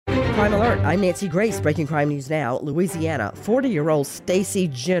Crime Alert. I'm Nancy Grace. Breaking crime news now. Louisiana, 40-year-old Stacy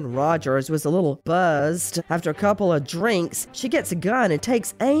Jen Rogers was a little buzzed. After a couple of drinks, she gets a gun and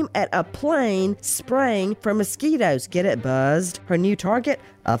takes aim at a plane, spraying for mosquitoes. Get it, buzzed? Her new target?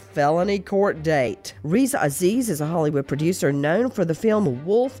 A felony court date. Reza Aziz is a Hollywood producer known for the film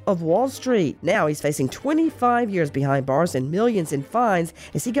Wolf of Wall Street. Now he's facing 25 years behind bars and millions in fines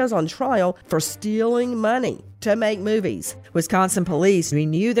as he goes on trial for stealing money to make movies. Wisconsin police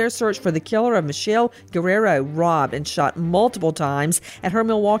renew their search for the killer of Michelle Guerrero, robbed and shot multiple times at her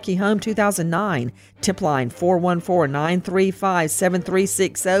Milwaukee home 2009. Tip line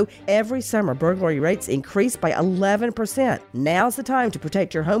 414-935-7360. Every summer, burglary rates increase by 11%. Now's the time to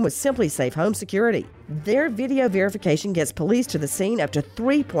protect your home with Simply Safe Home Security. Their video verification gets police to the scene up to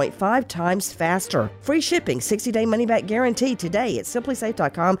 3.5 times faster. Free shipping, 60-day money-back guarantee today at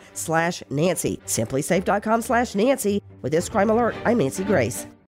simplysafe.com/Nancy. Simplysafe.com/Nancy. With this Crime Alert, I'm Nancy Grace.